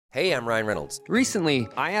Hey, I'm Ryan Reynolds. Recently,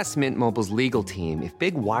 I asked Mint Mobile's legal team if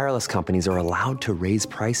big wireless companies are allowed to raise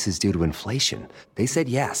prices due to inflation. They said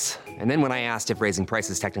yes. And then when I asked if raising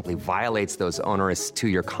prices technically violates those onerous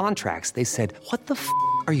two-year contracts, they said, "What the f***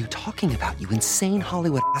 are you talking about, you insane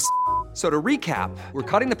Hollywood ass?" So to recap, we're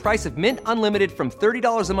cutting the price of Mint Unlimited from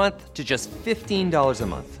 $30 a month to just $15 a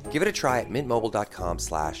month. Give it a try at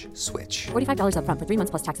mintmobile.com/switch. $45 up front for 3 months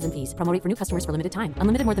plus taxes and fees. Promo rate for new customers for limited time.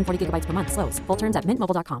 Unlimited more than 40 gigabytes per month. Slows full terms at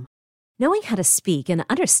mintmobile.com. Knowing how to speak and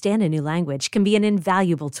understand a new language can be an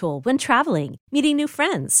invaluable tool when traveling, meeting new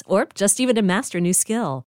friends, or just even to master a new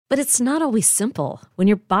skill. But it's not always simple when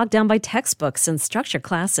you're bogged down by textbooks and structure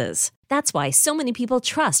classes. That's why so many people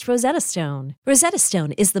trust Rosetta Stone. Rosetta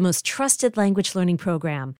Stone is the most trusted language learning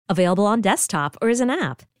program, available on desktop or as an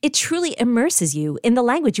app. It truly immerses you in the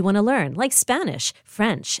language you want to learn, like Spanish,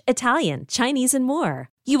 French, Italian, Chinese, and more.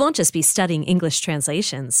 You won't just be studying English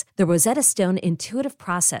translations. The Rosetta Stone intuitive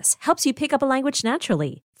process helps you pick up a language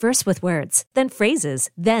naturally, first with words, then phrases,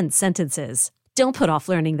 then sentences. Don't put off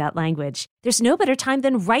learning that language. There's no better time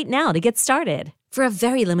than right now to get started. For a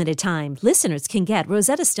very limited time, listeners can get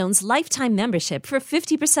Rosetta Stone's lifetime membership for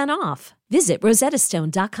 50% off. Visit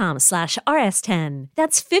rosettastone.com/rs10.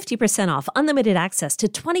 That's 50% off unlimited access to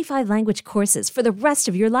 25 language courses for the rest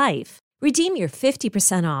of your life. Redeem your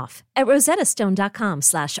 50% off at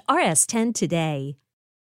rosettastone.com/rs10 today.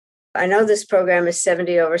 I know this program is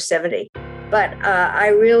 70 over 70, but I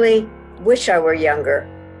really wish I were younger.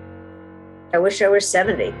 I wish I were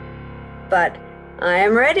 70, but I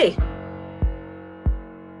am ready.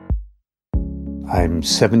 I'm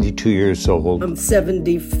 72 years old. I'm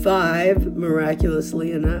 75,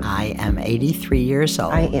 miraculously enough. I am 83 years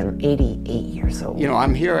old. I am 88 years old. You know,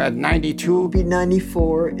 I'm here at 92. I'll be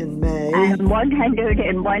 94 in May. I'm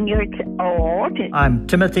 101 years old. I'm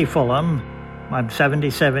Timothy Fulham. I'm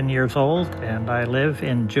 77 years old, and I live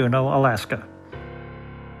in Juneau, Alaska.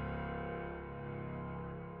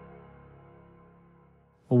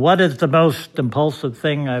 What is the most impulsive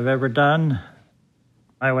thing I've ever done?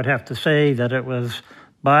 I would have to say that it was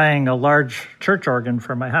buying a large church organ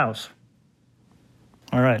for my house.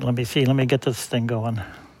 All right, let me see. Let me get this thing going.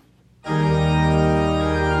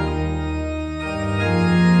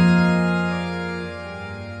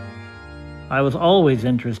 I was always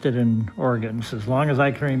interested in organs, as long as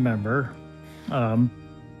I can remember. Well,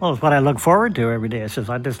 it's what I look forward to every day. It's just,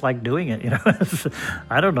 I just like doing it, you know.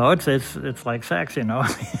 I don't know, it's like sex, you know.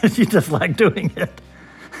 You just like doing it.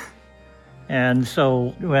 And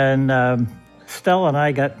so when Stella and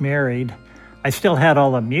I got married, I still had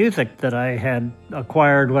all the music that I had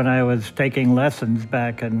acquired when I was taking lessons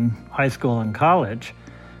back in high school and college.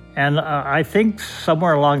 And I think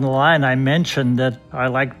somewhere along the line I mentioned that I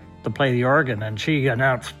liked to play the organ, and she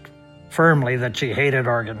announced firmly that she hated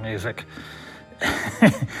organ music.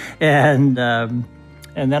 And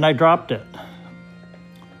then I dropped it.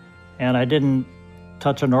 And I didn't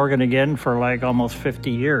touch an organ again for like almost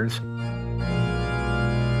 50 years.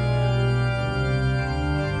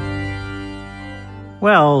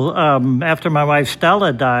 Well, after my wife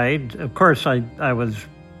Stella died, of course, I was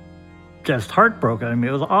just heartbroken. I mean,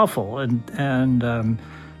 it was awful. And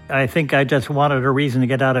I think I just wanted a reason to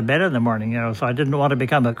get out of bed in the morning, you know, so I didn't want to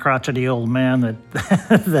become a crotchety old man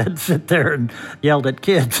that sit there and yelled at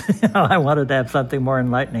kids. You know, I wanted to have something more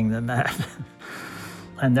enlightening than that.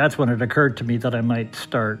 And that's when it occurred to me that I might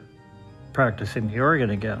start practicing the organ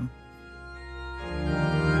again.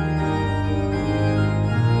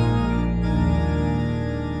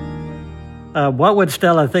 What would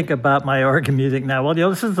Stella think about my organ music now? Well, you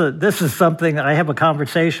know, this is something, I have a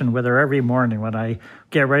conversation with her every morning when I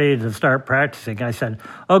get ready to start practicing. I said,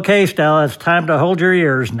 "Okay, Stella, it's time to hold your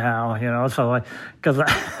ears now," you know, because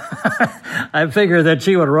I figured that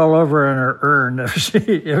she would roll over in her urn if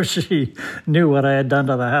she knew what I had done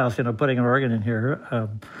to the house, you know, putting an organ in here.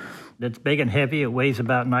 It's big and heavy. It weighs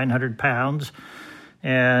about 900 pounds,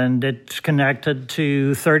 and it's connected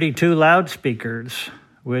to 32 loudspeakers,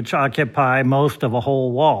 which occupy most of a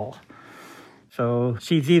whole wall. So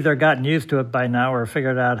she's either gotten used to it by now or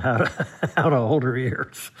figured out how to hold her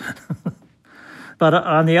ears. But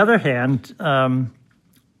on the other hand,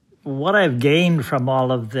 what I've gained from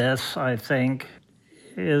all of this, I think,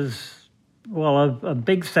 is, well, a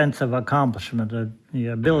big sense of accomplishment, the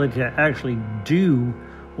ability to actually do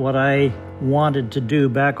what I wanted to do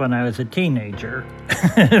back when I was a teenager.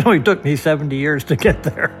 It only took me 70 years to get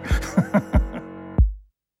there.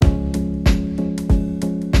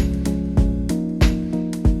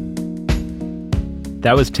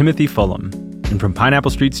 That was Timothy Fulham, and from Pineapple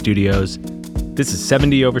Street Studios, this is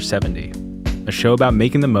 70 over 70, a show about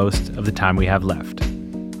making the most of the time we have left.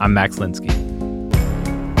 I'm Max Linsky.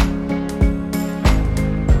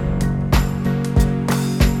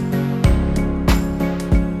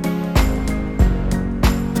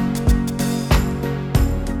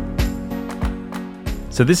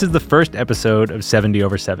 So this is the first episode of 70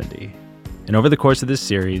 over 70. And over the course of this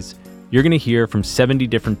series, you're going to hear from 70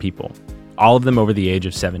 different people, all of them over the age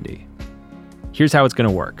of 70. Here's how it's going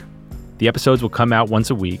to work. The episodes will come out once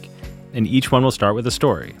a week, and each one will start with a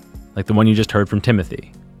story, like the one you just heard from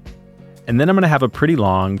Timothy. And then I'm going to have a pretty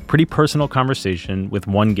long, pretty personal conversation with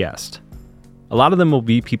one guest. A lot of them will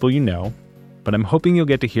be people you know, but I'm hoping you'll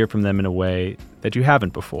get to hear from them in a way that you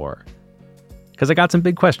haven't before. Because I got some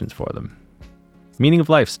big questions for them. Meaning of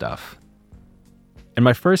life stuff. And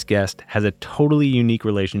my first guest has a totally unique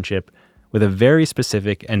relationship with a very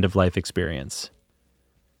specific end-of-life experience.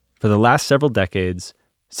 For the last several decades,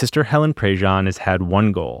 Sister Helen Prejean has had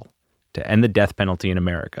one goal: to end the death penalty in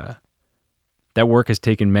America. That work has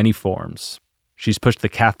taken many forms. She's pushed the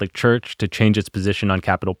Catholic Church to change its position on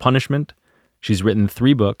capital punishment. She's written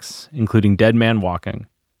 3 books, including Dead Man Walking.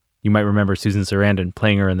 You might remember Susan Sarandon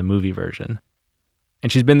playing her in the movie version.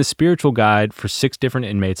 And she's been the spiritual guide for 6 different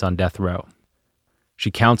inmates on death row. She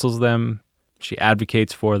counsels them, she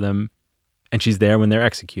advocates for them, and she's there when they're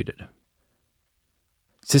executed.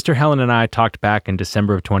 Sister Helen and I talked back in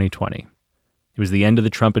December of 2020. It was the end of the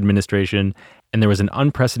Trump administration, and there was an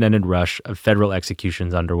unprecedented rush of federal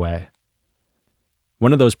executions underway.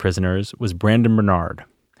 One of those prisoners was Brandon Bernard,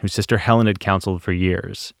 who Sister Helen had counseled for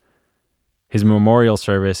years. His memorial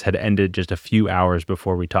service had ended just a few hours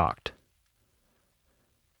before we talked.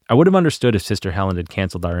 I would have understood if Sister Helen had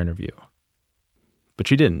canceled our interview, but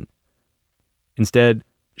she didn't. Instead,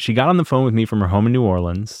 she got on the phone with me from her home in New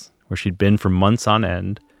Orleans, where she'd been for months on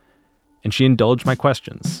end, and she indulged my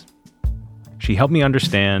questions. She helped me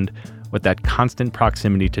understand what that constant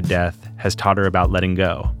proximity to death has taught her about letting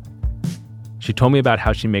go. She told me about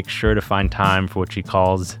how she makes sure to find time for what she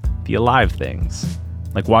calls the alive things,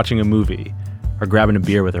 like watching a movie or grabbing a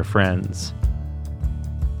beer with her friends.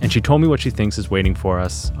 And she told me what she thinks is waiting for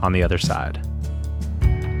us on the other side.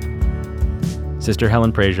 Sister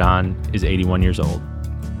Helen Prejean is 81 years old.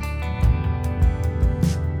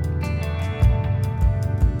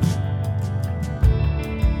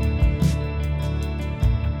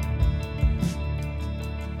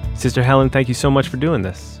 Sister Helen, thank you so much for doing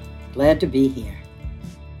this. Glad to be here.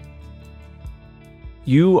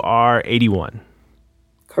 You are 81.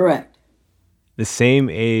 Correct. The same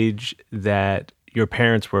age that your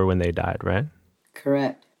parents were when they died, right?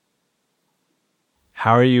 Correct.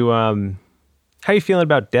 How are you feeling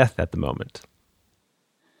about death at the moment?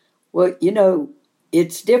 Well,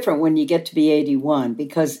 it's different when you get to be 81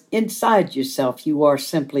 because inside yourself, you are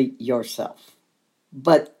simply yourself.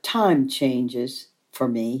 But time changes for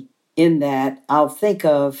me in that I'll think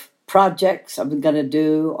of projects I'm going to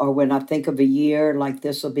do, or when I think of a year like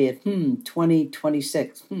this will be at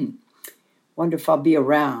 2026. Wonder if I'll be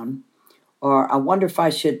around, or I wonder if I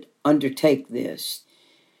should undertake this.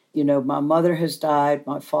 My mother has died,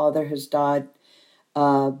 my father has died,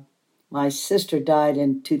 my sister died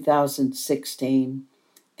in 2016,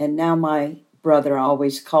 and now my brother, I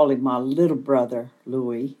always call him my little brother,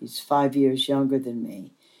 Louis, he's 5 years younger than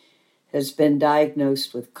me, has been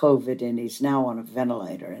diagnosed with COVID, and he's now on a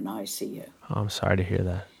ventilator in ICU. Oh, I'm sorry to hear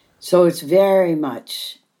that. So it's very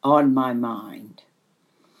much on my mind.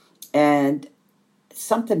 And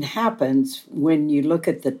something happens when you look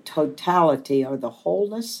at the totality or the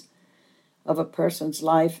wholeness of a person's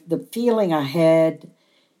life. The feeling I had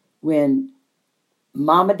when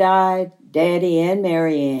Mama died, Daddy, and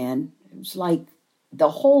Mary Ann, it was like the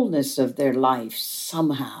wholeness of their life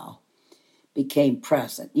somehow became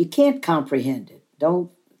present. You can't comprehend it.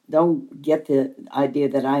 Don't get the idea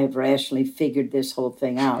that I have rationally figured this whole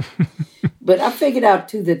thing out. But I figured out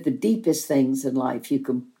too that the deepest things in life you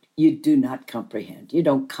do not comprehend. You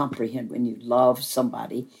don't comprehend when you love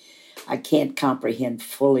somebody. I can't comprehend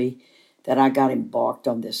fully that I got embarked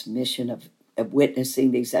on this mission of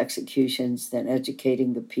witnessing these executions, then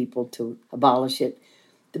educating the people to abolish it.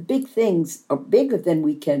 The big things are bigger than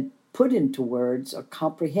we can put into words or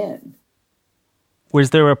comprehend.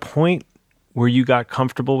 Was there a point where you got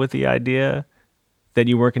comfortable with the idea that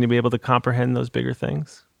you weren't going to be able to comprehend those bigger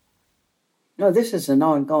things? No, this is an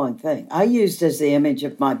ongoing thing. I used as the image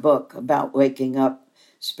of my book about waking up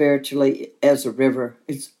spiritually as a river.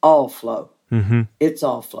 It's all flow. Mm-hmm. It's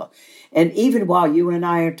all flow. And even while you and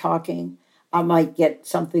I are talking, I might get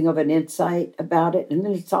something of an insight about it, and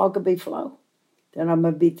then it's all going to be flow. Then I'm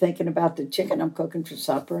going to be thinking about the chicken I'm cooking for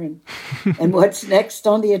supper and what's next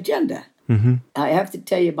on the agenda. Mm-hmm. I have to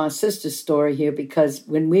tell you my sister's story here because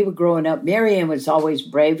when we were growing up, Mary Ann was always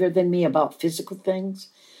braver than me about physical things.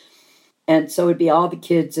 And so it'd be all the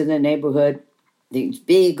kids in the neighborhood, these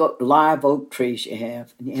big live oak trees you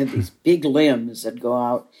have, and you have these big limbs that go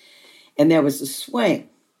out. And there was a swing.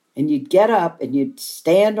 And you'd get up and you'd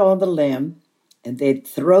stand on the limb and they'd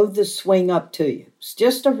throw the swing up to you. It's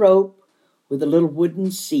just a rope with a little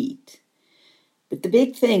wooden seat. But the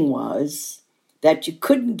big thing was that you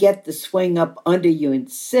couldn't get the swing up under you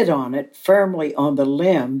and sit on it firmly on the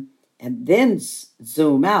limb and then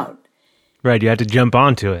zoom out. Right, you had to jump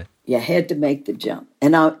onto it. You had to make the jump.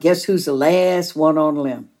 And now guess who's the last one on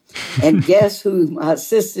limb? And guess who? My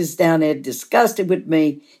sister's down there disgusted with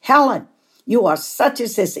me. Helen, you are such a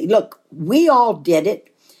sissy. Look, we all did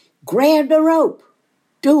it. Grab the rope.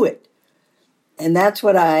 Do it. And that's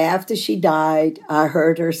what after she died, I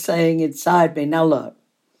heard her saying inside me, now look,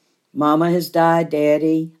 Mama has died,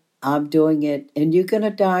 Daddy, I'm doing it, and you're going to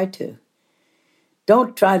die too.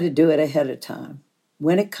 Don't try to do it ahead of time.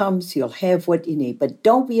 When it comes, you'll have what you need, but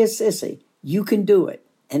don't be a sissy. You can do it.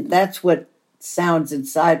 And that's what sounds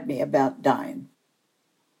inside me about dying.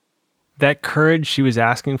 That courage she was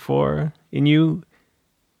asking for in you,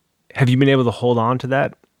 have you been able to hold on to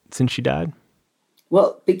that since she died?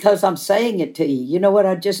 Well, because I'm saying it to you. You know what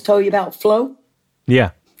I just told you about flow?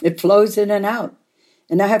 Yeah. It flows in and out.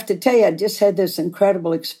 And I have to tell you, I just had this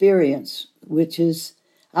incredible experience, which is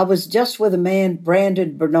I was just with a man,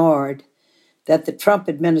 Brandon Bernard, that the Trump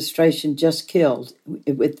administration just killed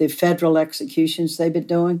with the federal executions they've been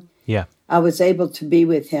doing. Yeah. I was able to be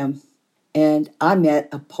with him, and I met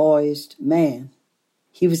a poised man.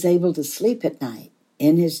 He was able to sleep at night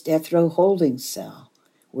in his death row holding cell,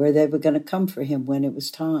 where they were going to come for him when it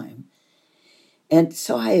was time. And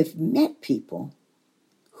so I have met people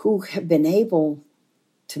who have been able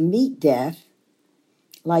to meet death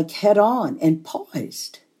like head on and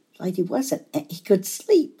poised, like he could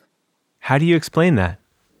sleep. How do you explain that?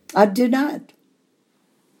 I do not.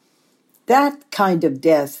 That kind of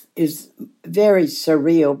death is very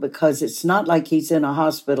surreal because it's not like he's in a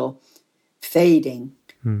hospital fading.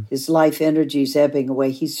 His life energy is ebbing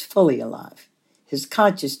away. He's fully alive. His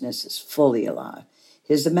consciousness is fully alive.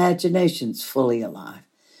 His imagination's fully alive.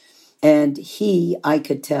 And I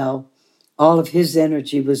could tell, all of his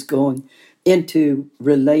energy was going into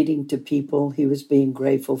relating to people. He was being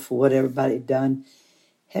grateful for what everybody had done.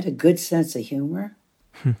 Had a good sense of humor.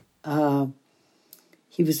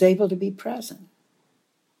 He was able to be present.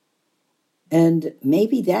 And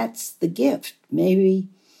maybe that's the gift. Maybe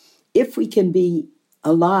if we can be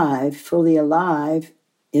alive, fully alive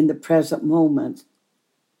in the present moment,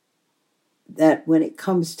 that when it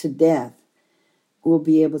comes to death, we'll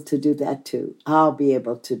be able to do that too. I'll be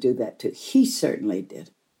able to do that too. He certainly did.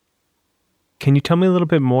 Can you tell me a little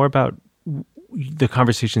bit more about the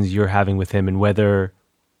conversations you're having with him and whether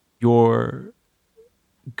you're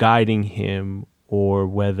guiding him or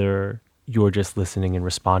whether you're just listening and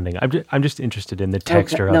responding? I'm just interested in the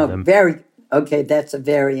texture of them. That's a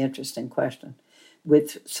very interesting question.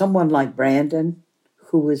 With someone like Brandon,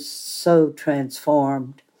 who was so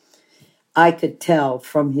transformed, I could tell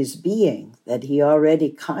from his being that he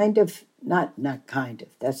already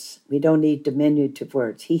we don't need diminutive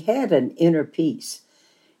words. He had an inner peace.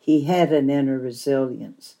 He had an inner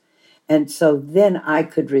resilience. And so then I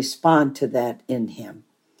could respond to that in him.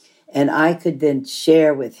 And I could then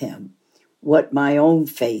share with him what my own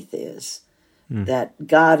faith is, that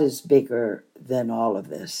God is bigger than all of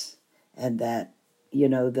this. And that,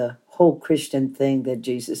 the whole Christian thing that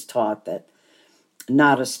Jesus taught, that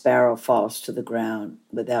not a sparrow falls to the ground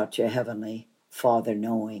without your heavenly Father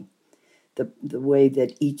knowing. The way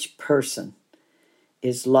that each person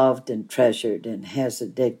is loved and treasured and has a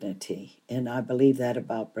dignity. And I believe that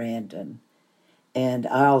about Brandon. And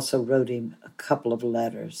I also wrote him a couple of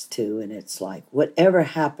letters too. And it's like, whatever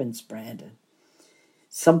happens, Brandon,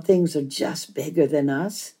 some things are just bigger than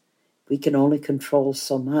us. We can only control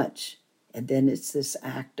so much. And then it's this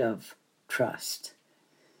act of trust.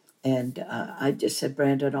 And I just said,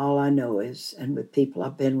 Brandon, all I know is, and with people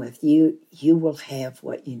I've been with, you will have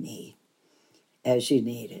what you need as you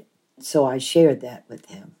need it. So I shared that with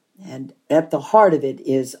him. And at the heart of it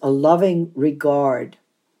is a loving regard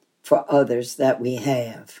for others that we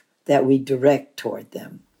have, that we direct toward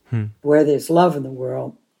them. Where there's love in the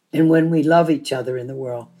world, and when we love each other in the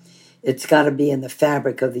world, it's got to be in the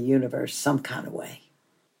fabric of the universe some kind of way.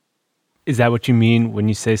 Is that what you mean when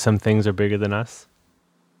you say some things are bigger than us?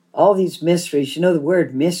 All these mysteries, the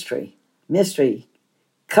word mystery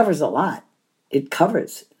covers a lot. It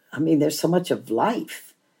covers, there's so much of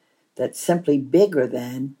life that's simply bigger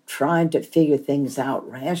than trying to figure things out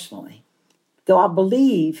rationally. Though I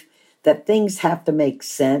believe that things have to make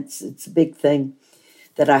sense. It's a big thing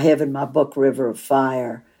that I have in my book, River of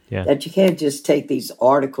Fire, that you can't just take these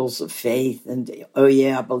articles of faith and, oh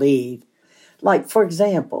yeah, I believe. Like, for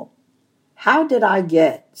example, how did I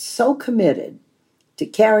get so committed to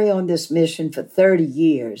carry on this mission for 30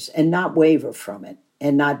 years and not waver from it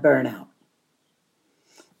and not burn out.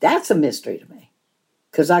 That's a mystery to me,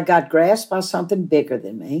 because I got grasped by something bigger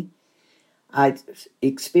than me. I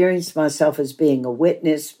experienced myself as being a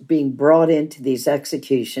witness, being brought into these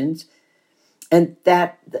executions, and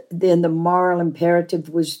that then the moral imperative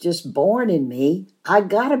was just born in me. I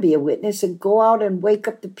got to be a witness and go out and wake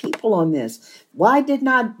up the people on this. Why did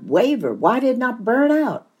not waver? Why did not burn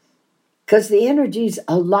out? Because the energy's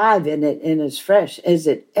alive in it and as fresh as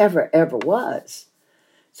it ever was.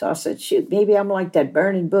 So I said, shoot, maybe I'm like that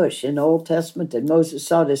burning bush in the Old Testament, that Moses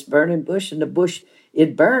saw this burning bush, and the bush,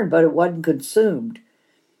 it burned, but it wasn't consumed.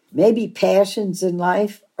 Maybe passions in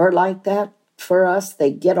life are like that for us.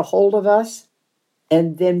 They get a hold of us,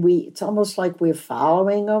 and then it's almost like we're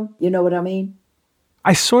following them. You know what I mean?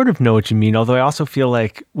 I sort of know what you mean, although I also feel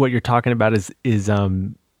like what you're talking about is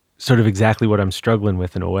sort of exactly what I'm struggling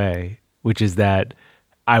with in a way, which is that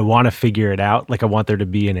I want to figure it out. Like, I want there to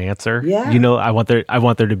be an answer. Yeah. You know, I want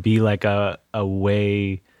there to be like a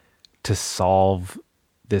way to solve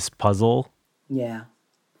this puzzle. Yeah.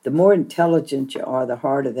 The more intelligent you are, the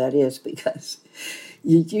harder that is, because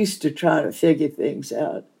you're used to trying to figure things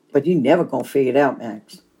out. But you're never going to figure it out,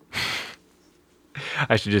 Max.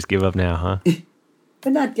 I should just give up now, huh?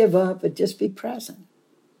 But not give up, but just be present.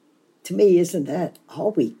 To me, isn't that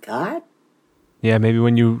all we got? Yeah, maybe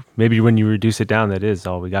when you reduce it down, that is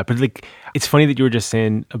all we got. But like, it's funny that you were just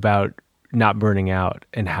saying about not burning out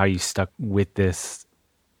and how you stuck with this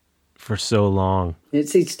for so long.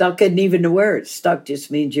 See, stuck isn't even the word. Stuck just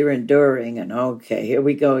means you're enduring, and okay, here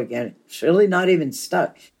we go again. It's really not even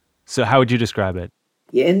stuck. So how would you describe it?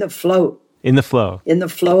 You're in the flow. In the flow. In the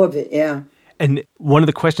flow of it, yeah. And one of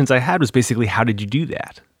the questions I had was basically, how did you do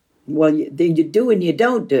that? Well, you do and you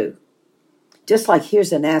don't do. Just like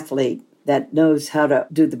here's an athlete that knows how to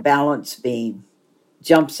do the balance beam,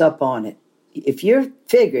 jumps up on it. If you're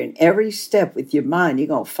figuring every step with your mind, you're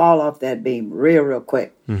going to fall off that beam real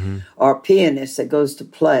quick. Mm-hmm. Or a pianist that goes to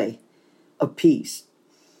play a piece.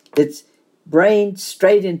 It's brain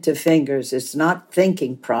straight into fingers. It's not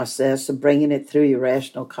thinking process of bringing it through your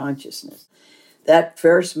rational consciousness. That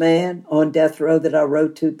first man on death row that I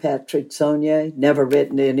wrote to, Patrick Sonnier, never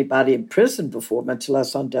written to anybody in prison before, much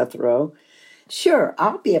less on death row. Sure,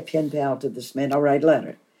 I'll be a pen pal to this man. I'll write a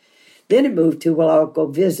letter. Then it moved to, well, I'll go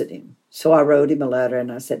visit him. So I wrote him a letter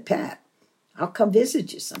and I said, Pat, I'll come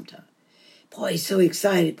visit you sometime. Boy, he's so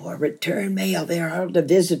excited. Boy, return mail. There are the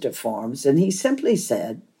visitor forms. And he simply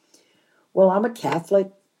said, well, I'm a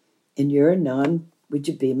Catholic and you're a nun. Would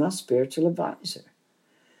you be my spiritual advisor?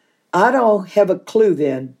 I don't have a clue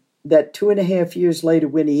then that 2.5 years later,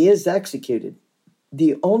 when he is executed,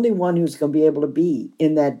 the only one who's going to be able to be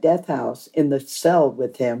in that death house, in the cell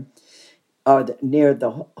with him, or near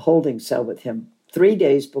the holding cell with him, 3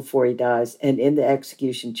 days before he dies, and in the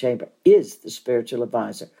execution chamber, is the spiritual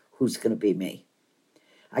advisor, who's going to be me.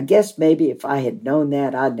 I guess maybe if I had known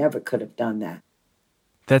that, I never could have done that.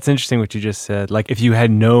 That's interesting what you just said. Like, if you had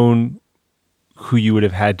known who you would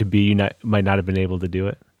have had to be, you might not have been able to do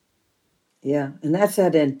it. Yeah, and that's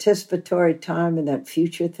that anticipatory time and that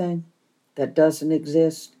future thing that doesn't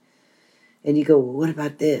exist. And you go, well, what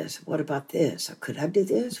about this? What about this? Or could I do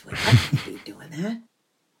this? Well, I can't be doing that.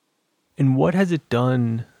 And what has it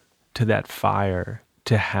done to that fire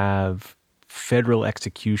to have federal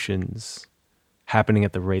executions happening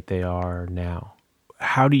at the rate they are now?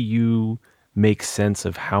 How do you make sense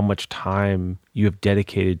of how much time you have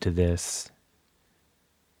dedicated to this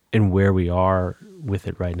and where we are with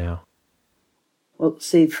it right now? Well,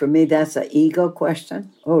 see, for me, that's an ego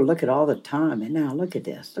question. Oh, look at all the time. And now look at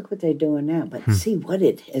this. Look what they're doing now. But see what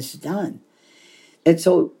it has done. And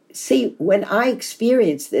so, see, when I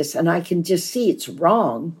experience this and I can just see it's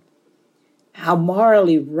wrong, how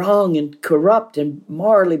morally wrong and corrupt and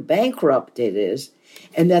morally bankrupt it is,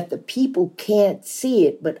 and that the people can't see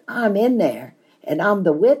it, but I'm in there and I'm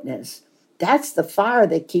the witness, that's the fire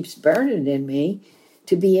that keeps burning in me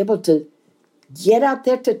to be able to get out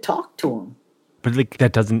there to talk to them. But like,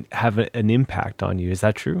 that doesn't have an impact on you. Is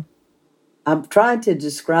that true? I'm trying to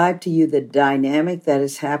describe to you the dynamic that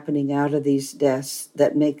is happening out of these deaths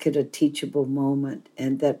that make it a teachable moment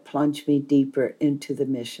and that plunge me deeper into the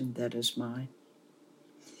mission that is mine.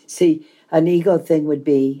 See, an ego thing would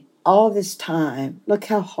be, all this time, look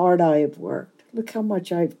how hard I have worked. Look how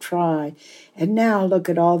much I've tried. And now look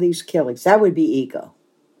at all these killings. That would be ego.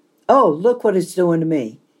 Oh, look what it's doing to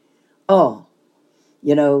me. Oh,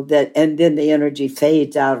 you know, that, and then the energy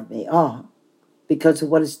fades out of me. Oh, because of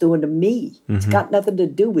what it's doing to me. Mm-hmm. It's got nothing to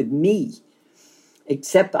do with me,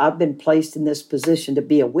 except I've been placed in this position to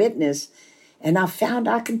be a witness, and I found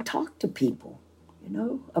I can talk to people.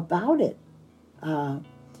 about it.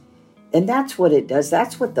 And that's what it does.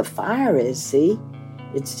 That's what the fire is, see?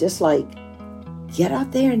 It's just like, get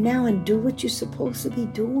out there now and do what you're supposed to be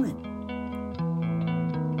doing.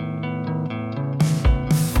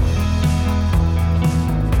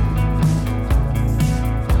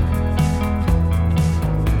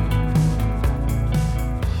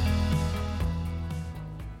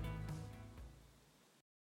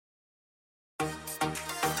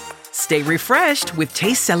 Stay refreshed with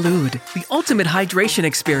Taste Salud, the ultimate hydration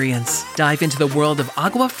experience. Dive into the world of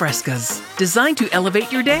agua frescas, designed to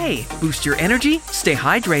elevate your day, boost your energy, stay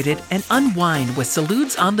hydrated, and unwind with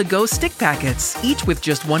Salud's on-the-go stick packets, each with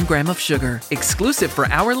just 1 gram of sugar. Exclusive for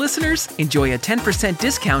our listeners, enjoy a 10%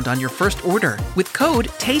 discount on your first order with code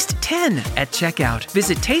TASTE10 at checkout.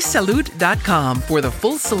 Visit tastesalud.com for the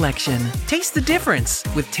full selection. Taste the difference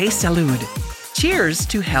with Taste Salud. Cheers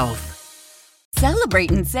to health.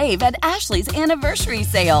 Celebrate and save at Ashley's Anniversary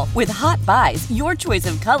Sale. With Hot Buys, your choice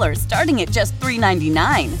of colors starting at just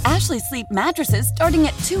 $3.99. Ashley Sleep mattresses starting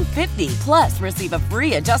at $2.50. Plus, receive a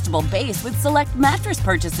free adjustable base with select mattress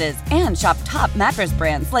purchases. And shop top mattress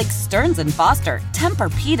brands like Stearns & Foster,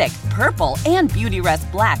 Tempur-Pedic, Purple, and Beautyrest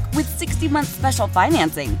Black with 60-month special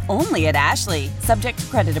financing. Only at Ashley. Subject to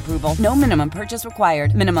credit approval. No minimum purchase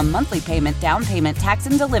required. Minimum monthly payment, down payment, tax,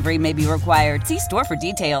 and delivery may be required. See store for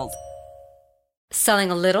details.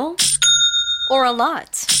 Selling a little or a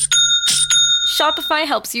lot? Shopify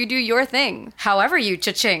helps you do your thing, however you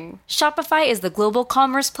cha-ching. Shopify is the global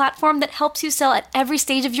commerce platform that helps you sell at every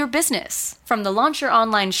stage of your business. From the launch your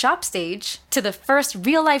online shop stage, to the first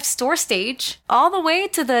real-life store stage, all the way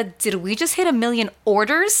to the did we just hit 1 million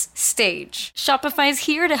orders stage. Shopify's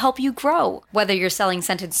here to help you grow. Whether you're selling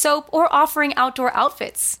scented soap or offering outdoor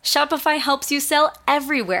outfits, Shopify helps you sell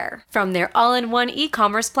everywhere. From their all-in-one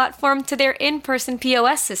e-commerce platform to their in-person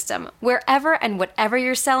POS system, wherever and whatever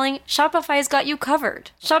you're selling, Shopify's got you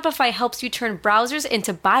covered. Shopify helps you turn browsers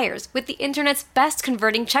into buyers with the internet's best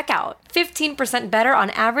converting checkout. 15% better on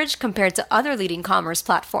average compared to other leading commerce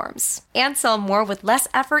platforms. And sell more with less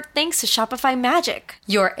effort thanks to Shopify Magic,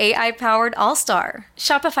 your AI-powered all-star.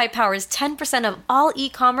 Shopify powers 10% of all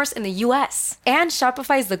e-commerce in the US. And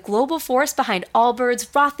Shopify is the global force behind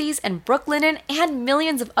Allbirds, Rothy's, and Brooklinen, and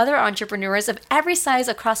millions of other entrepreneurs of every size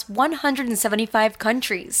across 175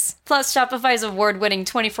 countries. Plus, Shopify's award-winning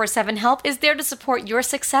 24/7 help is there to support your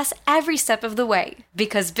success every step of the way.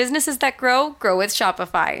 Because businesses that grow, grow with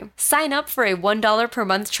Shopify. Sign up for a $1 per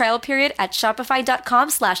month trial period at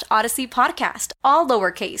shopify.com/Odyssey Podcast, all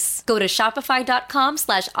lowercase. Go to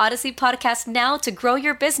shopify.com/Odyssey Podcast now to grow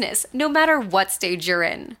your business, no matter what stage you're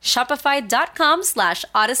in.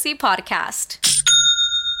 Shopify.com/Odyssey Podcast.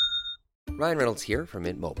 Ryan Reynolds here from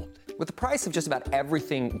Mint Mobile. With the price of just about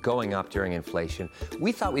everything going up during inflation,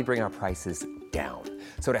 we thought we'd bring our prices down.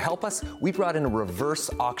 So to help us, we brought in a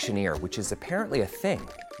reverse auctioneer, which is apparently a thing.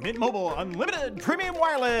 Mint Mobile Unlimited Premium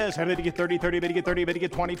Wireless. How to get 30, 30, bit to get 30, bit to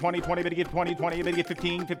get 20, 20, 20, bit to get 20, 20, bit to get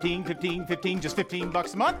 15, 15, 15, 15, just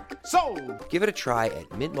 $15 a month? Sold! Give it a try at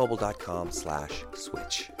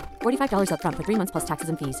mintmobile.com/switch. $45 up front for 3 months plus taxes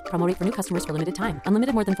and fees. Promo rate for new customers for limited time.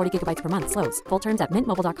 Unlimited more than 40 gigabytes per month. Slows full terms at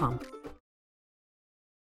mintmobile.com.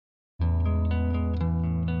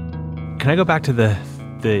 Can I go back to the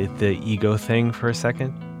ego thing for a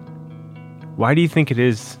second? Why do you think it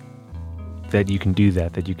is that you can do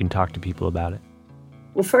that you can talk to people about it?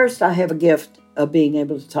 Well, first, I have a gift of being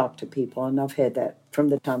able to talk to people, and I've had that from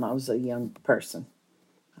the time I was a young person.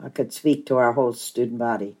 I could speak to our whole student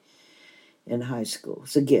body in high school.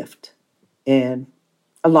 It's a gift. And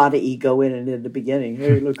a lot of ego in it in the beginning.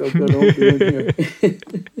 Hey, look how good I'm doing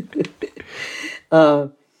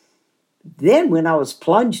here. Then when I was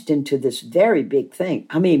plunged into this very big thing,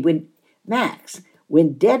 when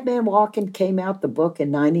Dead Man Walking came out, the book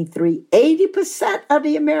in 93, 80% of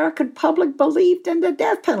the American public believed in the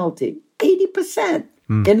death penalty. 80%.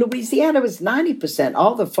 In Louisiana, it was 90%.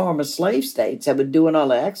 All the former slave states that were doing all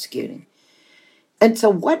the executing. And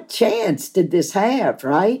so what chance did this have,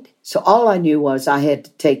 right? So all I knew was I had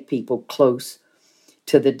to take people close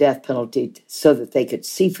to the death penalty so that they could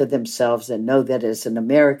see for themselves and know that as an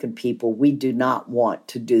American people, we do not want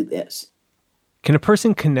to do this. Can a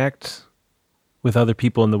person connect with other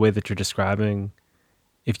people in the way that you're describing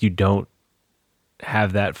if you don't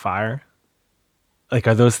have that fire? Like,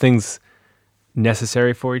 are those things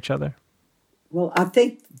necessary for each other? Well, I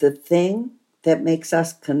think the thing that makes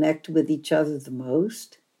us connect with each other the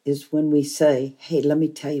most is when we say, hey, let me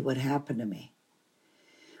tell you what happened to me.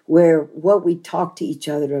 Where what we talk to each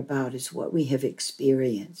other about is what we have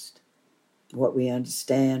experienced, what we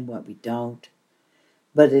understand, what we don't.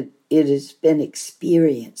 but it has been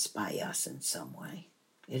experienced by us in some way.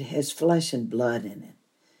 It has flesh and blood in it,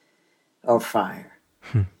 or fire.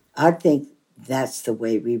 I think that's the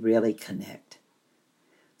way we really connect.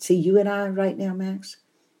 See, you and I right now, Max,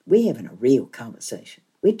 we having a real conversation.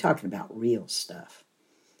 We're talking about real stuff.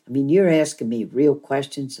 I mean, you're asking me real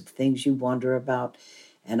questions of things you wonder about,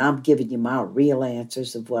 and I'm giving you my real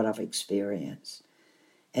answers of what I've experienced.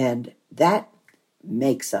 And that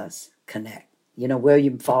makes us connect. You know,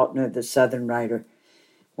 William Faulkner, the Southern writer,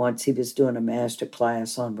 once he was doing a master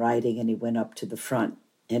class on writing, and he went up to the front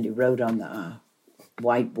and he wrote on the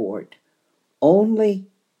whiteboard, only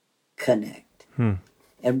connect.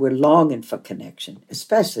 And we're longing for connection,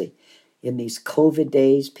 especially in these COVID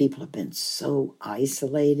days. People have been so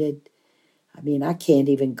isolated. I mean, I can't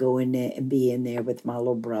even go in there and be in there with my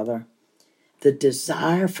little brother. The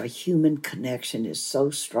desire for human connection is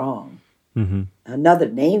so strong. Another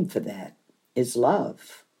name for that is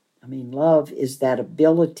love. I mean, love is that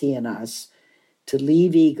ability in us to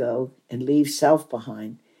leave ego and leave self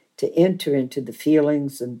behind, to enter into the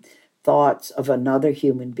feelings and thoughts of another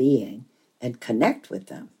human being and connect with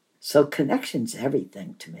them. So connection's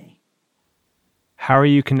everything to me. How are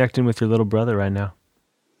you connecting with your little brother right now?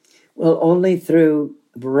 Well, only through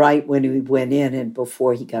right when he went in and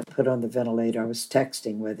before he got put on the ventilator, I was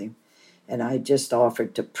texting with him. And I just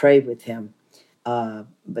offered to pray with him.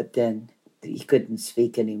 But then he couldn't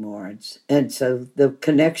speak anymore. And so the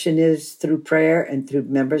connection is through prayer and through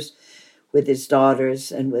members with his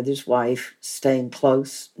daughters and with his wife, staying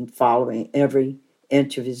close and following every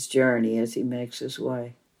inch of his journey as he makes his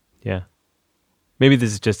way. Yeah. Maybe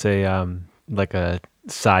this is just a like a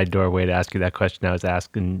side door way to ask you that question I was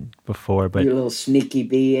asking before, but you little sneaky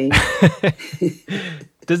being.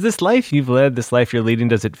 Does this life you've led, this life you're leading,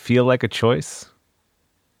 does it feel like a choice?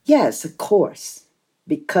 Yes, of course,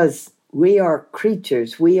 because we are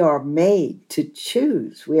creatures. We are made to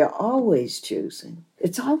choose. We are always choosing.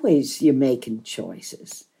 It's always you're making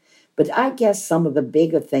choices. But I guess some of the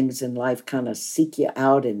bigger things in life kind of seek you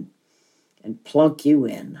out and plunk you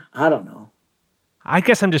in. I don't know. I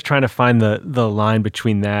guess I'm just trying to find the line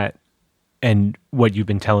between that and what you've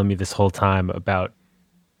been telling me this whole time about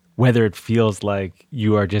whether it feels like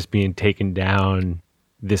you are just being taken down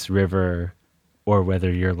this river or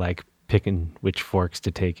whether you're like picking which forks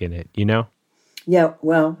to take in it, you know? Yeah,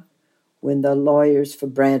 well, when the lawyers for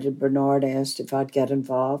Brandon Bernard asked if I'd get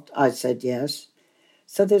involved, I said yes.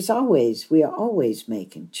 So we are always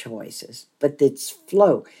making choices, but it's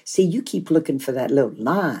flow. See, you keep looking for that little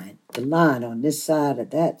line, the line on this side or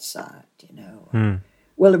that side, you know.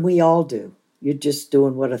 Well, and we all do. You're just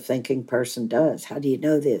doing what a thinking person does. How do you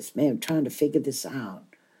know this? Man, I'm trying to figure this out.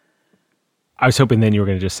 I was hoping then you were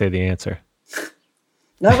going to just say the answer.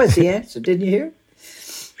 That was the answer. Didn't you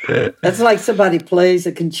hear? That's like somebody plays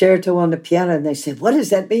a concerto on the piano and they say, what does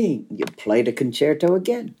that mean? You play the concerto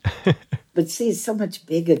again. But see, it's so much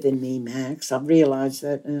bigger than me, Max. I've realized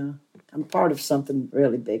that now. I'm part of something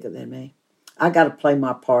really bigger than me. I got to play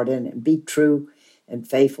my part in it and be true and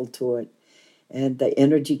faithful to it. And the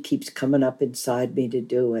energy keeps coming up inside me to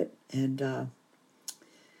do it. And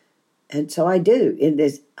so I do.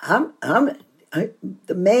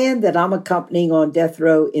 The man that I'm accompanying on death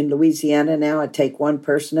row in Louisiana now, I take one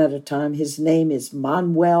person at a time. His name is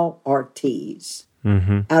Manuel Ortiz.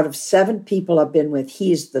 Out of 7 people I've been with,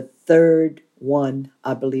 he is the third one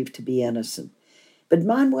I believe to be innocent. But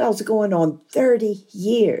Manuel's going on 30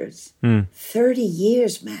 years. 30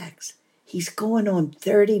 years, Max. He's going on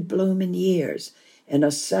 30 blooming years in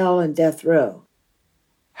a cell in death row.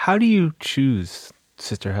 How do you choose,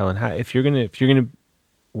 Sister Helen? If you're gonna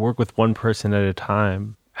work with one person at a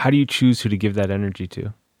time, how do you choose who to give that energy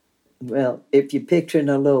to? Well, if you're picturing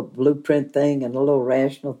a little blueprint thing and a little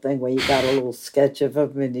rational thing where you got a little sketch of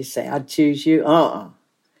them and you say, I choose you,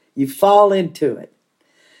 you fall into it.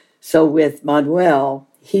 So with Manuel,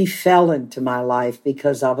 he fell into my life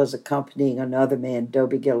because I was accompanying another man,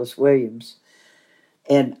 Dobie Gillis Williams.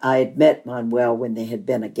 And I had met Manuel when there had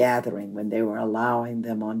been a gathering, when they were allowing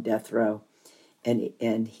them on death row.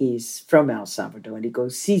 And he's from El Salvador. And he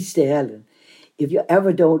goes, Sister Helen, if you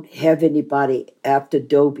ever don't have anybody after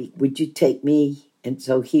Dobie, would you take me? And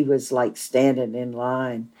so he was like standing in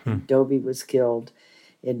line. And Dobie was killed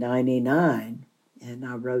in 1999. And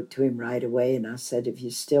I wrote to him right away. And I said, if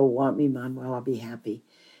you still want me, Manuel, I'll be happy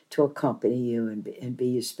to accompany you and be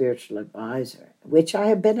your spiritual advisor, which I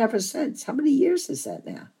have been ever since. How many years is that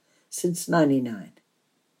now? Since 1999.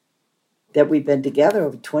 That we've been together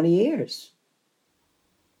over 20 years.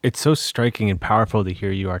 It's so striking and powerful to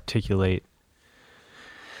hear you articulate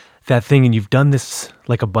that thing, and you've done this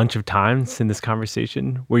like a bunch of times in this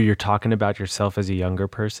conversation, where you're talking about yourself as a younger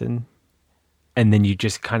person, and then you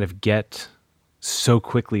just kind of get so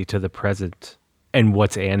quickly to the present and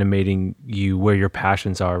what's animating you, where your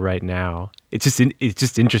passions are right now. It's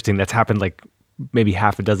just interesting. That's happened like maybe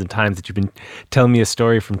half a dozen times, that you've been telling me a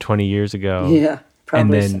story from 20 years ago. Yeah,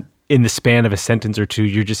 probably. And then in the span of a sentence or two,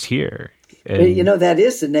 you're just here. But, that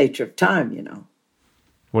is the nature of time,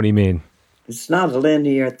 What do you mean? It's not a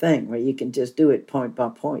linear thing where you can just do it point by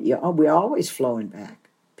point. We're always flowing back,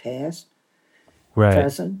 past, right,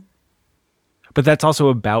 present. But that's also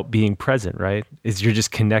about being present, right? Is you're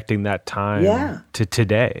just connecting that time to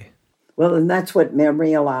today. Well, and that's what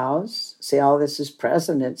memory allows. See, all this is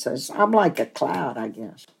present. It says, I'm like a cloud, I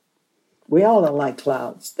guess. We all are like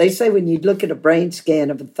clouds. They say when you look at a brain scan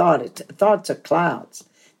of a thought, thoughts are clouds.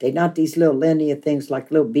 They're not these little linear things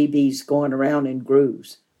like little BBs going around in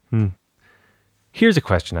grooves. Here's a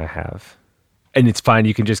question I have. And it's fine.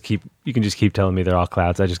 You can just keep telling me they're all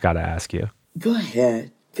clouds. I just got to ask you. Go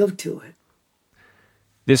ahead. Go to it.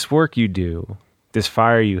 This work you do, this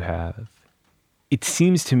fire you have, it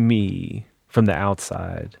seems to me from the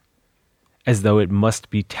outside as though it must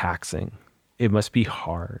be taxing. It must be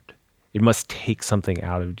hard. It must take something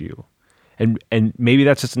out of you. And maybe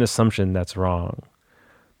that's just an assumption that's wrong.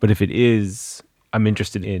 But if it is, I'm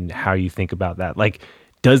interested in how you think about that. Like,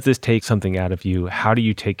 does this take something out of you? How do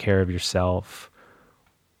you take care of yourself?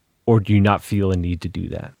 Or do you not feel a need to do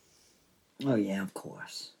that? Oh, yeah, of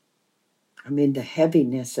course. I mean, the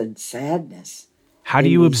heaviness and sadness. How do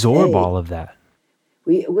you absorb all of that?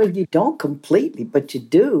 Well, you don't completely, but you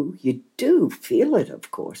do. You do feel it, of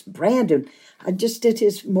course. Brandon, I just did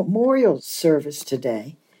his memorial service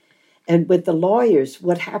today. And with the lawyers,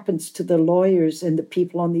 what happens to the lawyers and the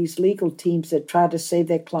people on these legal teams that try to save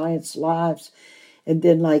their clients' lives? And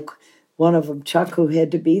then, like, one of them, Chuck, who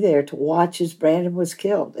had to be there to watch as Brandon was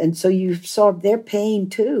killed. And so you saw their pain,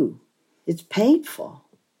 too. It's painful.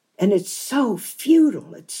 And it's so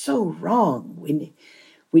futile. It's so wrong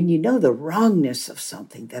when you know the wrongness of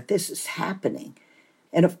something, that this is happening.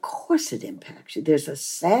 And of course it impacts you. There's a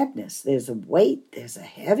sadness, there's a weight, there's a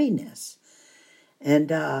heaviness.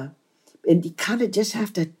 And you kind of just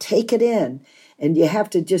have to take it in. And you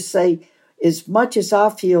have to just say, as much as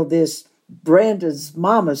I feel this, Brandon's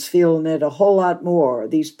mama's feeling it a whole lot more.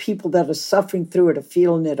 These people that are suffering through it are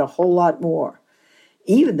feeling it a whole lot more.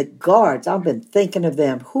 Even the guards, I've been thinking of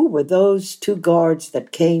them. Who were those 2 guards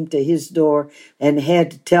that came to his door and had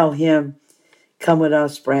to tell him, come with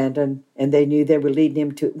us, Brandon? And they knew they were leading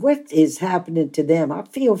him to, what is happening to them? I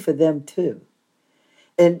feel for them too.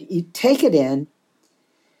 And you take it in,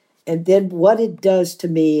 and then what it does to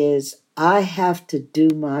me is I have to do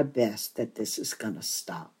my best that this is going to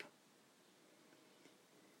stop.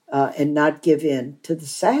 And not give in to the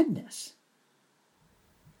sadness.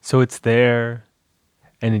 So it's there,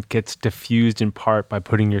 and it gets diffused in part by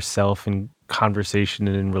putting yourself in conversation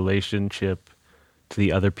and in relationship to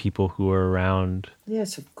the other people who are around.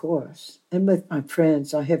 Yes, of course. And with my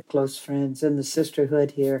friends, I have close friends in the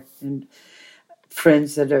sisterhood here, and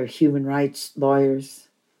friends that are human rights lawyers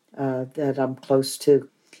that I'm close to.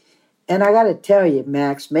 And I got to tell you,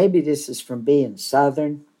 Max, maybe this is from being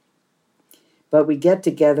Southern, but we get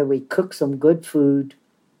together, we cook some good food,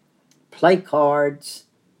 play cards,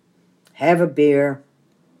 have a beer,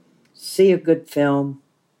 see a good film,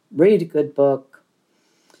 read a good book,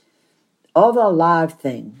 all the live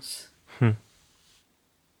things.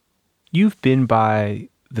 You've been by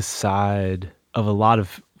the side of a lot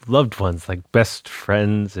of loved ones, like best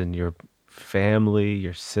friends and your family,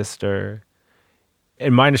 your sister.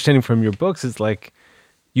 And my understanding from your books is like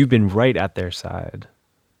you've been right at their side.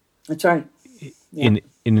 That's right. Yeah. In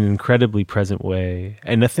an incredibly present way.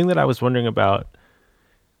 And the thing that I was wondering about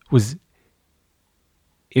was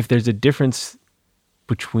if there's a difference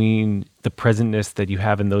between the presentness that you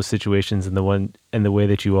have in those situations and the way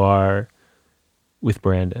that you are with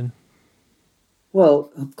Brandon.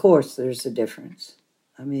 Well, of course there's a difference.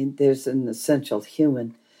 I mean, there's an essential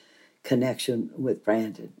human connection with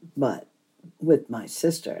Brandon, but with my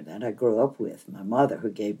sister that I grew up with, my mother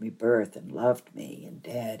who gave me birth and loved me, and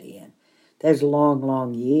Daddy, and there's long,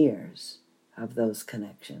 long years of those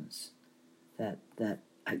connections that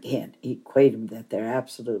I can't equate them, that they're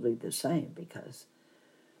absolutely the same, because,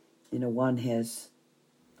 one has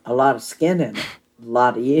a lot of skin in it, a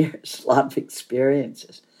lot of years, a lot of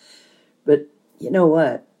experiences. But you know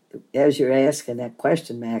what? As you're asking that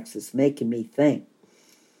question, Max, it's making me think,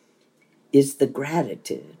 is the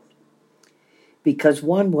gratitude. Because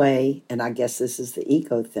one way, and I guess this is the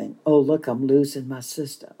ego thing, oh, look, I'm losing my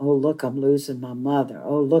sister. Oh, look, I'm losing my mother.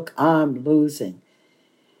 Oh, look, I'm losing.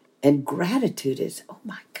 And gratitude is, oh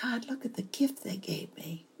my God, look at the gift they gave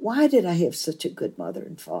me. Why did I have such a good mother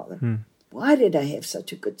and father? Why did I have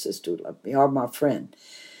such a good sister who loved me? Or my friend,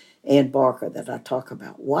 Ann Barker, that I talk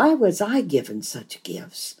about. Why was I given such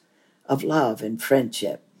gifts of love and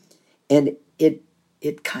friendship? And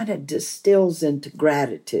it kind of distills into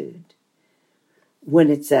gratitude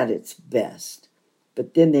when it's at its best.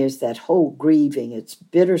 But then there's that whole grieving. It's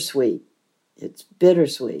bittersweet. It's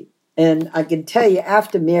bittersweet. And I can tell you,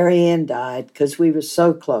 after Mary Ann died, because we were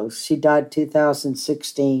so close, she died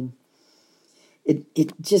 2016,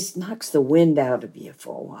 it just knocks the wind out of you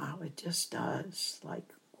for a while. It just does. Like,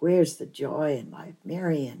 where's the joy in life?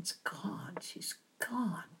 Mary Ann's gone. She's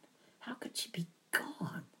gone. How could she be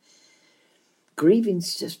gone?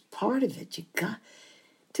 Grieving's just part of it. You got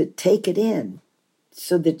to take it in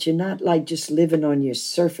so that you're not like just living on your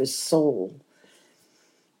surface soul.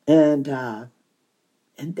 And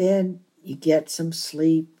then you get some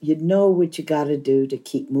sleep. You know what you got to do to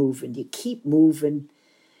keep moving. You keep moving.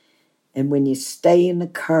 And when you stay in the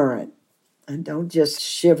current and don't just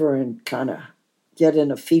shiver and kind of get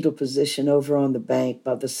in a fetal position over on the bank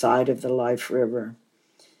by the side of the life river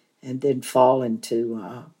and then fall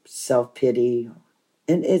into self-pity.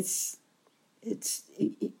 And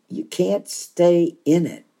you can't stay in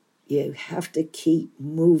it. You have to keep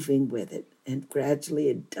moving with it. And gradually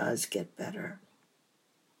it does get better.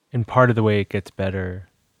 And part of the way it gets better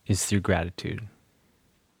is through gratitude.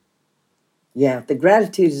 Yeah, the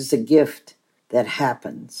gratitude is a gift that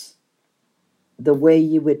happens. The way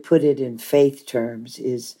you would put it in faith terms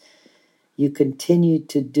is you continue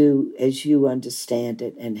to do as you understand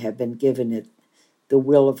it and have been given it the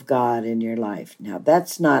will of God in your life. Now,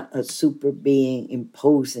 that's not a super being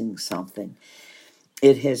imposing something.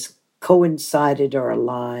 It has coincided or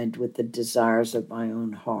aligned with the desires of my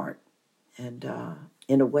own heart. And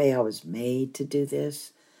in a way, I was made to do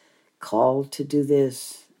this, called to do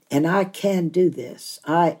this, and I can do this.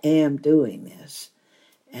 I am doing this.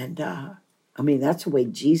 And that's the way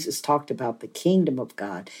Jesus talked about the kingdom of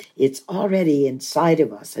God. It's already inside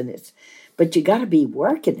of us, but you got to be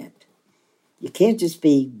working it. You can't just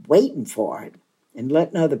be waiting for it and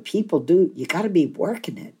letting other people do. You got to be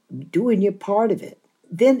working it, doing your part of it.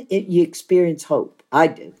 Then you experience hope. I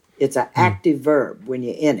do. It's an active verb when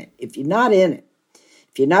you're in it. If you're not in it,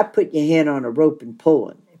 if you're not putting your hand on a rope and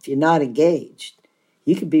pulling, if you're not engaged,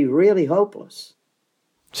 you can be really hopeless.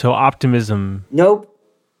 So optimism... Nope.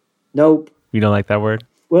 You don't like that word?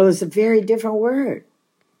 Well, it's a very different word.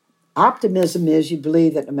 Optimism is you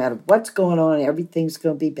believe that no matter what's going on, everything's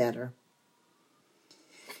going to be better.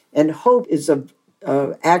 And hope is an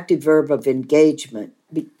active verb of engagement.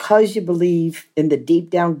 Because you believe in the deep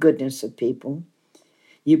down goodness of people,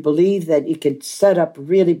 you believe that you can set up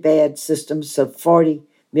really bad systems so 40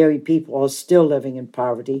 million people are still living in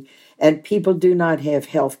poverty, and people do not have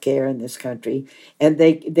health care in this country, and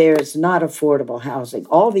there is not affordable housing.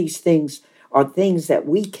 All these things are things that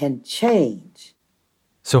we can change.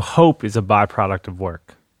 So hope is a byproduct of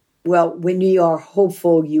work. Well, when you are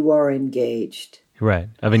hopeful, you are engaged. Right,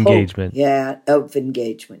 of engagement. Hope, yeah, of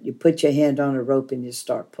engagement. You put your hand on a rope and you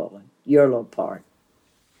start pulling. Your little part.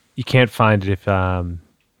 You can't find it if you're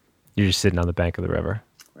just sitting on the bank of the river.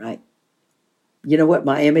 Right. You know what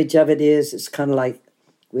my image of it is? It's kind of like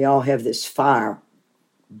we all have this fire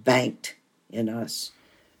banked in us.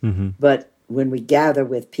 Mm-hmm. But when we gather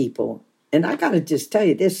with people, and I got to just tell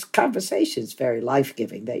you, this conversation is very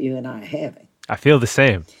life-giving that you and I are having. I feel the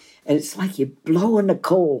same. And it's like you blow on the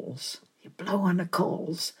coals. You blow on the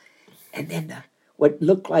coals, and then what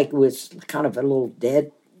looked like it was kind of a little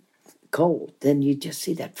dead coal, then you just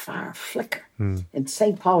see that fire flicker. And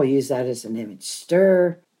St. Paul used that as an image.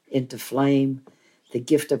 Stir into flame the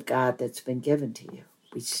gift of God that's been given to you.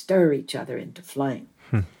 We stir each other into flame.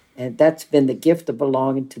 And that's been the gift of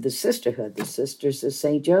belonging to the sisterhood, the Sisters of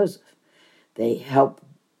St. Joseph. They help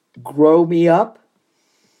grow me up.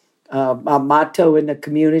 My motto in the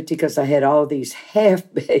community, because I had all these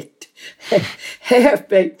half-baked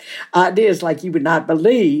ideas like you would not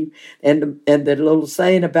believe. And the little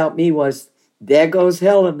saying about me was, there goes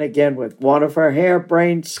Helen again with one of her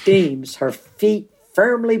harebrained schemes, her feet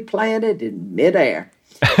firmly planted in midair.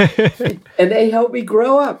 And they helped me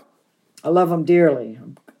grow up. I love them dearly.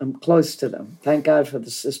 I'm close to them. Thank God for the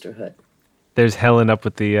sisterhood. There's Helen up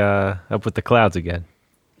with the clouds again.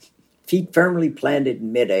 Feet firmly planted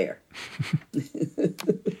in midair.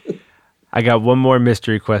 I got one more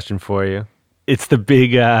mystery question for you. It's the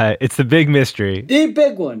big mystery. The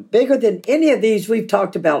big one. Bigger than any of these we've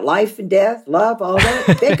talked about. Life and death, love, all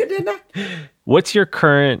that. Bigger than that. What's your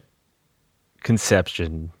current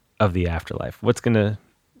conception of the afterlife? What's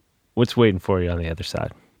waiting for you on the other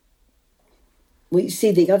side? we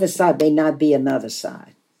see the other side may not be another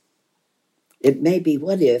side. It may be,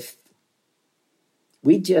 what if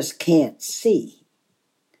we just can't see?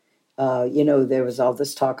 There was all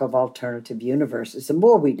this talk of alternative universes. The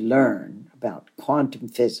more we learn about quantum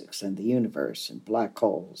physics and the universe and black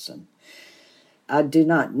holes, and I do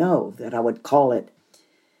not know that I would call it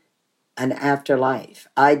an afterlife.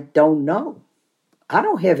 I don't know. I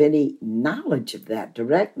don't have any knowledge of that,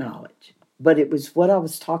 direct knowledge. But it was what I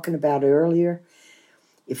was talking about earlier.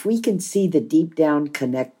 If we can see the deep down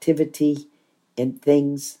connectivity in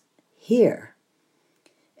things here,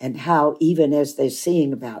 and how even as they're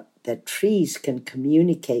seeing about that trees can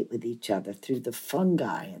communicate with each other through the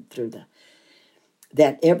fungi and through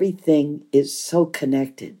that everything is so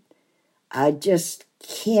connected. I just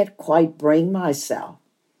can't quite bring myself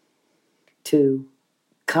to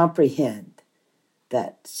comprehend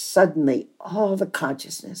that suddenly all the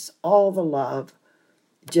consciousness, all the love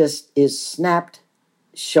just is snapped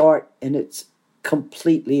short and it's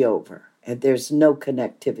completely over and there's no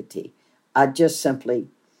connectivity. I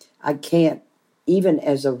can't, even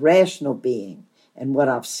as a rational being and what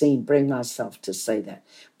I've seen, bring myself to say that.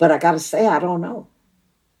 But I got to say, I don't know.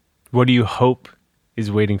 What do you hope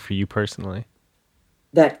is waiting for you personally?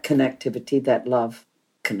 That connectivity, that love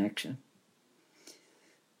connection.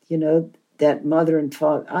 That mother and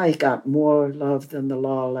father, I got more love than the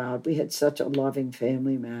law allowed. We had such a loving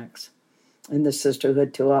family, Max. And the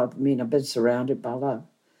sisterhood, too. I've been surrounded by love.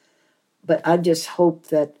 But I just hope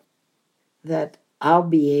that I'll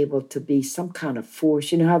be able to be some kind of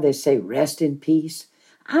force. You know how they say rest in peace?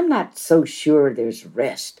 I'm not so sure there's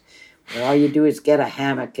rest, where all you do is get a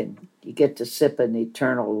hammock and you get to sip an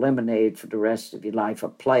eternal lemonade for the rest of your life or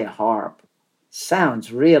play a harp.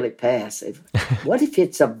 Sounds really passive. What if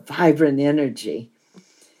it's a vibrant energy,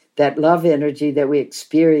 that love energy that we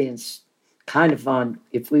experience kind of on,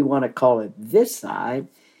 if we want to call it this side,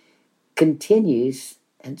 continues,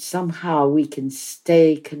 and somehow we can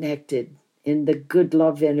stay connected in the good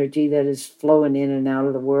love energy that is flowing in and out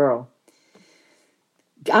of the world.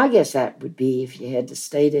 I guess that would be, if you had to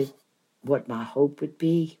state it, what my hope would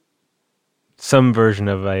be. Some version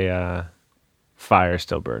of a fire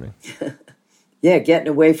still burning. Yeah, getting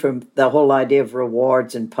away from the whole idea of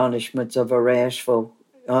rewards and punishments of a wrathful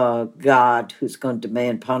God who's going to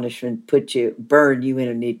demand punishment, burn you in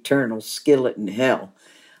an eternal skillet in hell.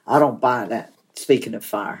 I don't buy that. Speaking of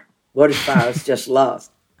fire, what if fire is just love?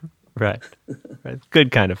 Right.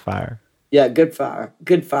 Good kind of fire. Yeah, good fire.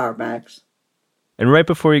 Good fire, Max. And right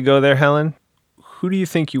before you go there, Helen, who do you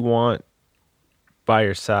think you want by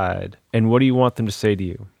your side, and what do you want them to say to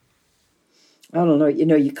you? I don't know.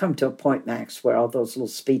 You come to a point, Max, where all those little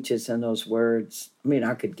speeches and those words,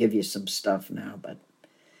 I could give you some stuff now, but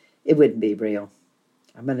it wouldn't be real.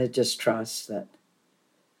 I'm going to just trust that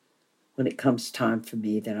when it comes time for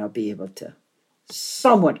me, that I'll be able to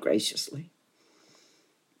somewhat graciously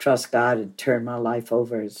trust God and turn my life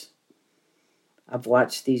over. As I've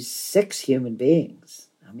watched these 6 human beings.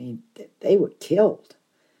 They were killed.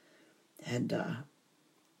 And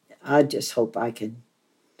I just hope I can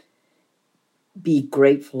be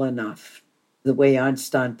grateful enough. The way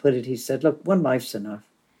Einstein put it, he said, look, one life's enough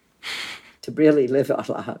to really live our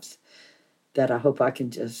lives, that I hope I can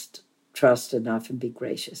just trust enough and be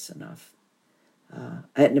gracious enough.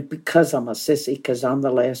 And because I'm a sissy, because I'm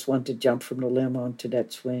the last one to jump from the limb onto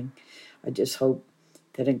that swing, I just hope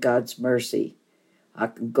that in God's mercy, I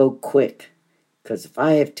can go quick. Because if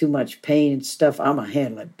I have too much pain and stuff, I'm going to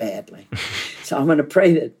handle it badly. So I'm going to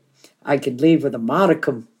pray that I can leave with a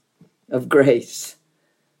modicum of grace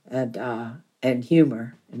and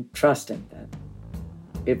humor, and trusting that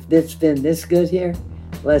if it's been this good here,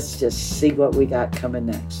 let's just see what we got coming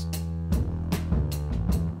next.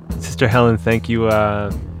 Sister Helen, thank you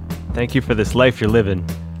for this life you're living.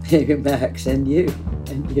 Max, and you.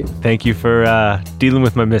 Thank you for dealing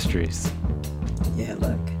with my mysteries. Yeah,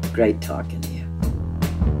 look, great talking to you.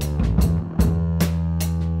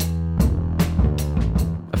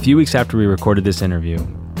 A few weeks after we recorded this interview,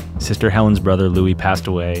 Sister Helen's brother Louis passed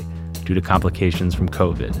away due to complications from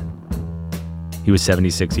COVID. He was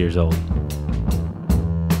 76 years old.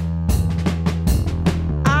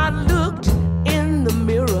 I looked in the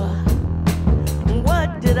mirror.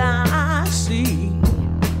 What did I see?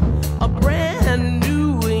 A brand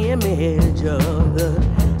new image of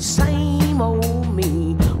the same old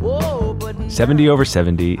me. Oh, but 70 Over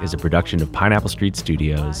 70 is a production of Pineapple Street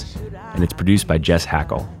Studios, and it's produced by Jess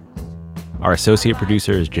Hackle. Our associate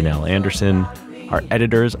producer is Janelle Anderson. Our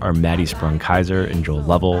editors are Maddie Sprung-Kaiser and Joel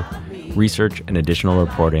Lovell. Research and additional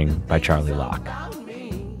reporting by Charlie Locke.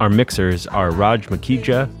 Our mixers are Raj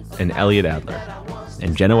Makija and Elliot Adler.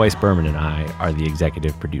 and Jenna Weiss-Berman and I are the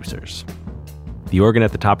executive producers. The organ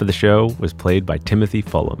at the top of the show was played by Timothy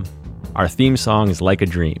Fulham. Our theme song is Like a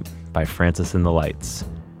Dream by Francis and the Lights.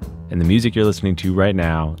 And the music you're listening to right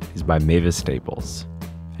now is by Mavis Staples.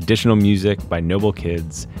 Additional music by Noble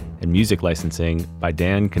Kids and music licensing by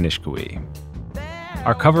Dan Kanishkawi.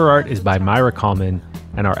 Our cover art is by Myra Coleman,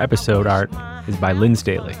 and our episode art is by Lynn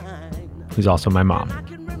Staley, who's also my mom.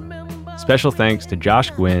 Special thanks to Josh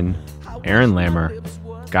Gwynn, Aaron Lammer,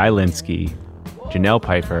 Guy Linsky, Janelle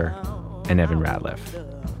Pfeiffer, and Evan Ratliff.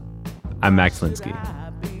 I'm Max Linsky.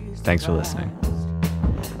 Thanks for listening.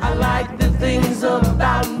 I like the things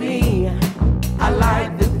about me. I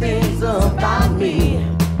like the things about me.